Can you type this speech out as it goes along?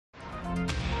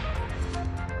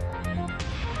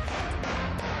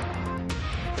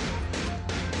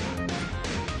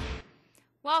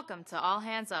Welcome to All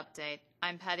Hands Update.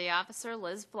 I'm Petty Officer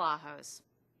Liz Vlahos.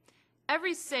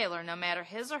 Every sailor, no matter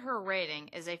his or her rating,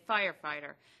 is a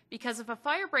firefighter, because if a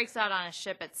fire breaks out on a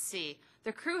ship at sea,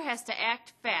 the crew has to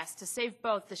act fast to save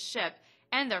both the ship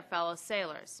and their fellow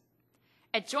sailors.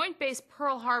 At Joint Base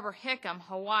Pearl Harbor-Hickam,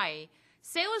 Hawaii,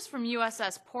 sailors from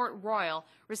USS Port Royal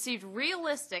received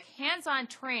realistic, hands-on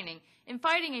training in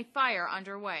fighting a fire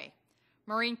underway.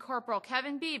 Marine Corporal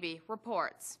Kevin Beebe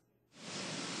reports.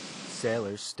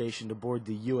 Sailors stationed aboard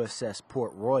the USS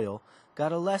Port Royal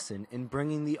got a lesson in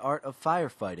bringing the art of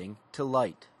firefighting to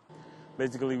light.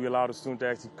 Basically, we allowed the students to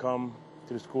actually come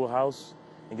to the schoolhouse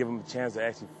and give them a chance to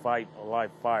actually fight a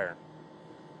live fire.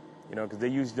 You know, because they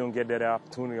usually don't get that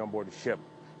opportunity on board the ship.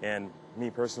 And me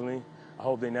personally, I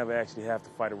hope they never actually have to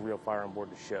fight a real fire on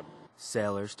board the ship.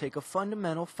 Sailors take a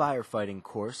fundamental firefighting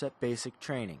course at basic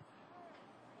training.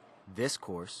 This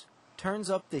course turns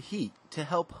up the heat to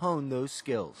help hone those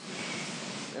skills.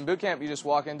 In boot camp, you just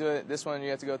walk into it. This one, you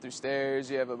have to go through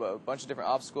stairs. You have a bunch of different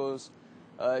obstacles.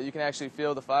 You can actually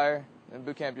feel the fire. In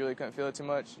boot camp, you really couldn't feel it too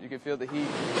much. You could feel the heat.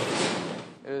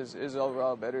 It was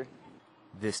overall better.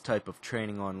 This type of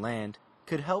training on land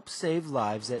could help save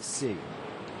lives at sea.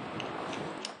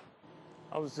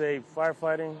 I would say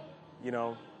firefighting, you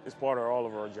know, is part of all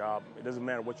of our job. It doesn't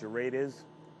matter what your rate is.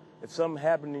 If something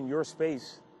happened in your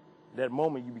space, that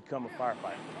moment you become a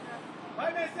firefighter.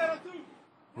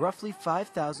 Roughly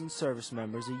 5,000 service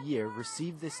members a year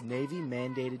receive this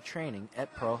Navy-mandated training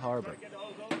at Pearl Harbor.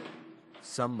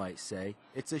 Some might say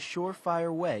it's a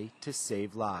surefire way to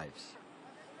save lives.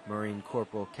 Marine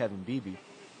Corporal Kevin Beebe,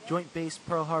 Joint Base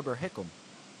Pearl Harbor-Hickam,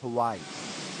 Hawaii.